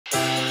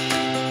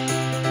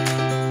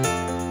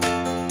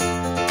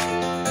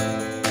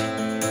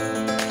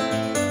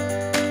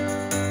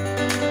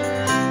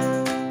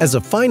As a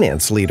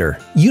finance leader,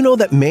 you know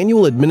that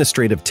manual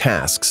administrative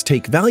tasks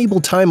take valuable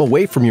time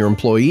away from your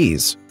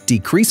employees,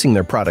 decreasing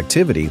their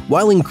productivity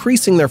while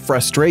increasing their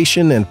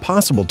frustration and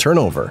possible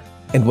turnover.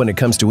 And when it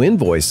comes to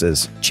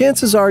invoices,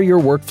 chances are your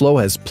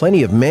workflow has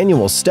plenty of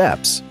manual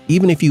steps,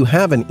 even if you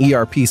have an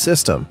ERP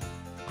system.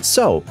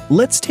 So,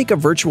 let's take a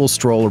virtual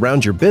stroll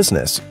around your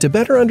business to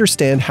better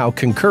understand how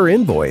Concur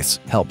Invoice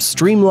helps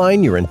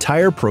streamline your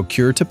entire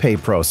procure-to-pay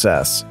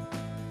process.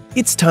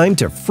 It's time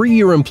to free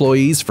your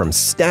employees from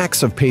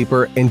stacks of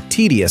paper and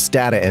tedious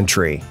data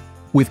entry.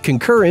 With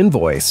Concur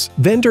Invoice,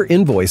 vendor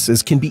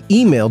invoices can be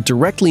emailed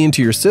directly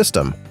into your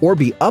system or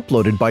be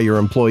uploaded by your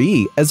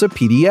employee as a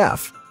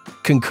PDF.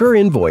 Concur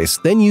Invoice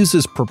then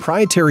uses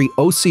proprietary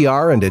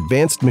OCR and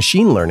advanced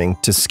machine learning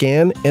to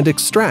scan and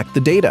extract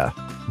the data.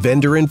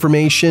 Vendor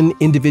information,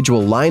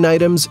 individual line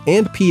items,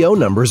 and PO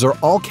numbers are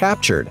all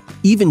captured.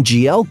 Even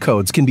GL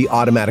codes can be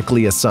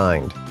automatically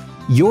assigned.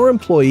 Your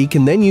employee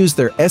can then use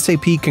their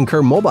SAP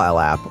Concur mobile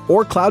app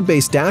or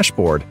cloud-based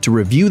dashboard to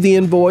review the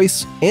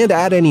invoice and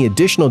add any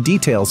additional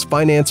details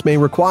finance may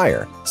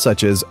require,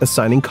 such as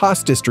assigning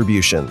cost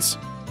distributions.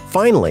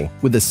 Finally,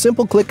 with a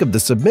simple click of the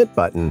Submit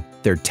button,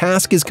 their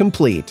task is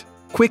complete,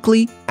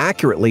 quickly,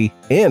 accurately,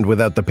 and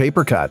without the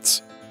paper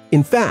cuts.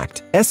 In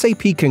fact,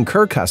 SAP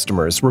Concur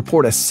customers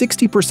report a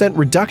 60%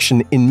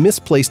 reduction in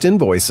misplaced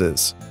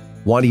invoices.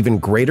 Want even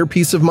greater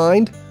peace of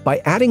mind?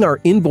 By adding our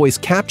invoice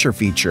capture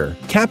feature,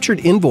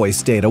 captured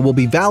invoice data will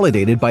be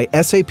validated by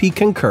SAP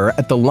Concur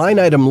at the line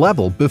item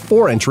level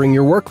before entering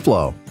your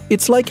workflow.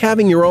 It's like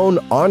having your own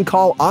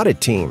on-call audit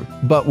team,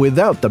 but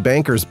without the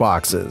banker's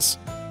boxes.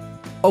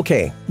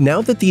 Okay,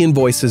 now that the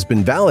invoice has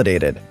been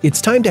validated,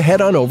 it's time to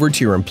head on over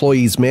to your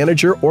employee's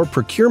manager or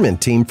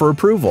procurement team for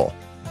approval.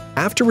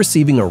 After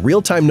receiving a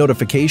real-time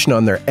notification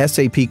on their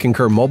SAP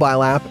Concur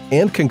mobile app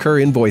and Concur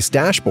Invoice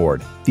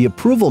dashboard, the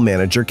approval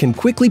manager can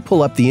quickly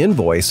pull up the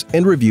invoice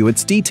and review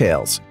its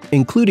details,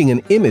 including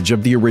an image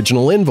of the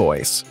original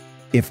invoice.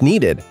 If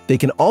needed, they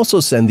can also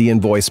send the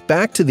invoice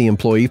back to the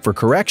employee for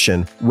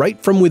correction right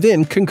from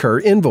within Concur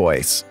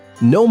Invoice.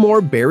 No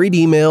more buried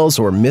emails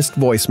or missed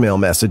voicemail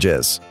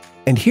messages.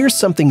 And here's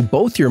something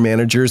both your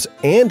managers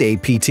and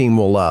AP team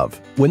will love.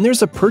 When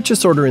there's a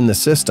purchase order in the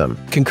system,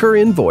 Concur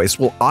Invoice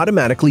will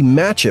automatically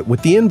match it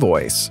with the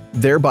invoice,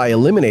 thereby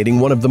eliminating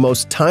one of the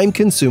most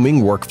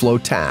time-consuming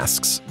workflow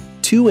tasks.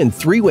 2- and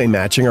 3-way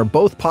matching are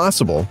both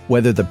possible,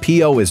 whether the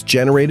PO is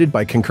generated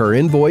by Concur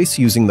Invoice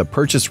using the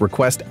Purchase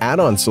Request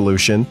add-on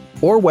solution,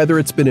 or whether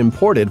it's been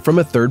imported from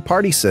a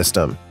third-party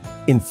system.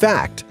 In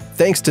fact,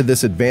 thanks to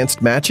this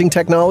advanced matching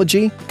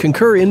technology,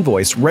 Concur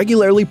Invoice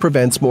regularly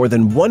prevents more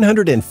than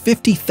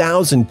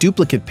 150,000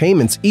 duplicate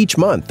payments each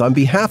month on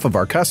behalf of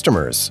our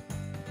customers.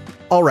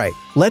 Alright,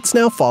 let's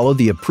now follow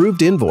the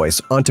approved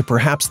invoice onto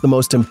perhaps the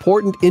most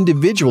important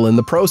individual in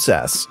the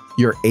process,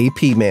 your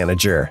AP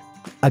manager.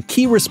 A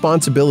key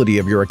responsibility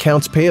of your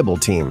accounts payable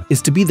team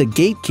is to be the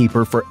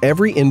gatekeeper for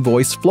every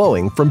invoice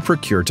flowing from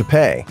procure to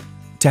pay.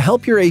 To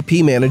help your AP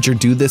manager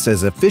do this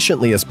as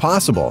efficiently as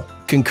possible,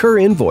 Concur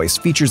Invoice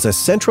features a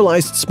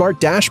centralized smart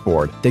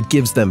dashboard that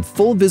gives them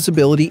full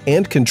visibility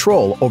and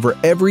control over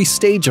every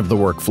stage of the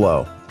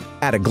workflow.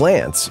 At a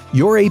glance,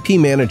 your AP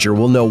manager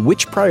will know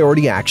which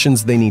priority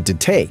actions they need to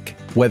take,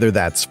 whether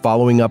that's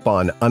following up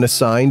on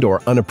unassigned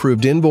or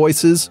unapproved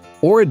invoices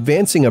or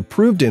advancing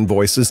approved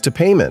invoices to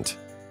payment.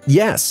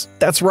 Yes,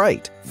 that's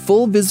right.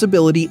 Full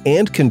visibility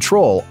and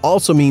control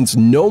also means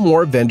no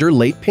more vendor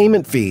late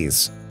payment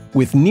fees.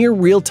 With near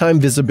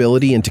real-time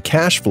visibility into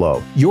cash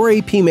flow, your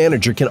AP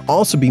manager can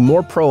also be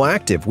more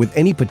proactive with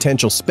any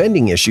potential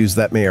spending issues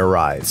that may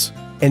arise.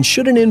 And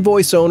should an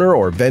invoice owner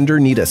or vendor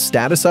need a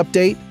status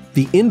update,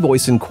 the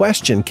invoice in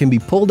question can be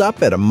pulled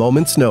up at a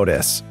moment's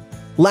notice.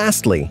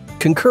 Lastly,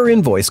 Concur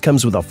Invoice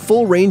comes with a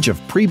full range of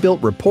pre-built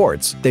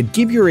reports that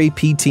give your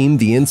AP team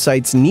the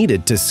insights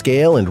needed to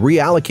scale and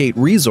reallocate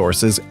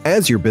resources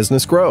as your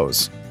business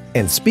grows.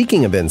 And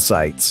speaking of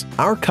insights,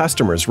 our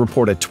customers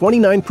report a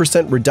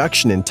 29%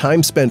 reduction in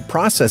time spent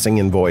processing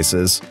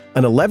invoices,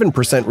 an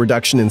 11%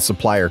 reduction in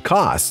supplier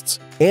costs,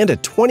 and a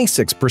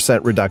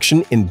 26%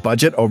 reduction in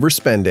budget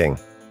overspending.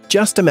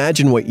 Just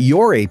imagine what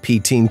your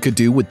AP team could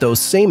do with those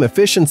same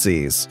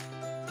efficiencies.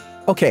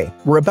 Okay,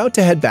 we're about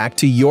to head back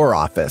to your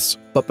office,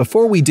 but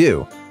before we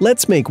do,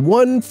 let's make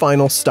one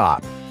final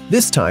stop,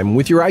 this time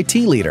with your IT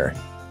leader.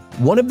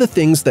 One of the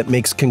things that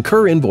makes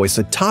Concur Invoice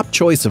a top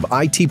choice of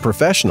IT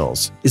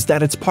professionals is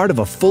that it's part of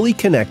a fully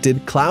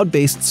connected,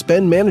 cloud-based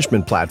spend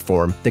management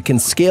platform that can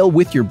scale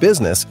with your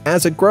business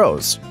as it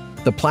grows.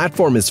 The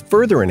platform is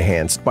further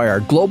enhanced by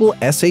our global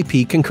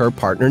SAP Concur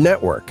Partner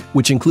Network,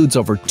 which includes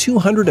over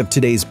 200 of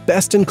today's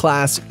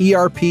best-in-class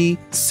ERP,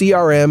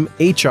 CRM,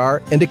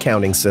 HR, and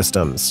accounting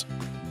systems.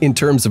 In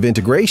terms of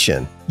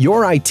integration,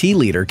 your IT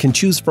leader can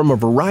choose from a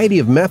variety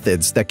of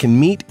methods that can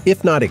meet,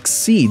 if not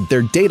exceed,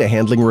 their data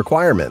handling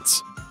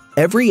requirements.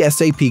 Every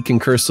SAP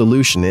Concur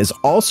solution is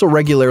also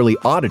regularly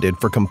audited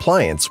for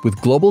compliance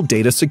with global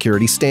data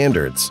security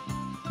standards.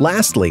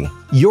 Lastly,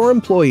 your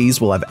employees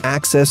will have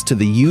access to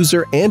the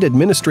user and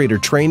administrator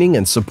training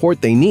and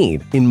support they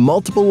need in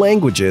multiple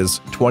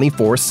languages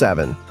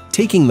 24/7,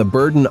 taking the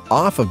burden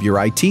off of your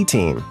IT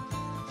team.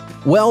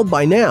 Well,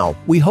 by now,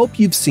 we hope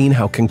you've seen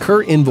how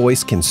Concur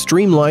Invoice can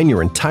streamline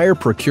your entire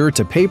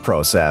procure-to-pay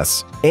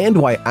process and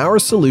why our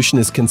solution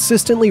is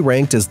consistently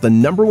ranked as the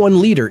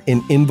 #1 leader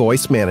in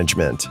invoice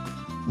management.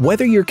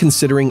 Whether you're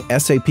considering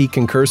SAP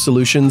Concur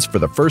solutions for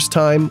the first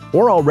time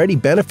or already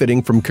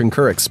benefiting from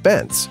Concur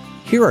Expense,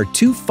 here are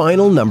 2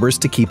 final numbers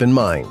to keep in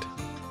mind.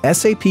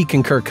 SAP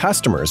Concur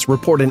customers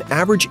report an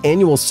average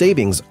annual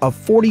savings of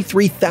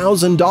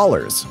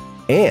 $43,000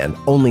 and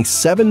only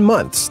 7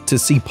 months to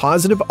see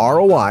positive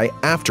ROI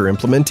after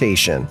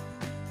implementation.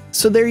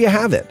 So there you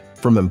have it.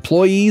 From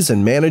employees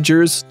and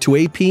managers to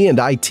AP and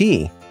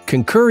IT,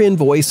 Concur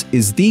Invoice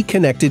is the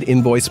connected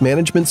invoice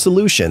management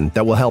solution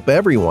that will help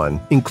everyone,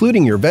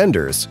 including your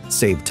vendors,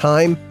 save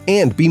time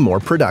and be more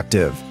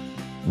productive.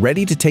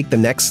 Ready to take the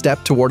next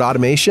step toward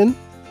automation?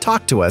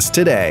 Talk to us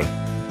today.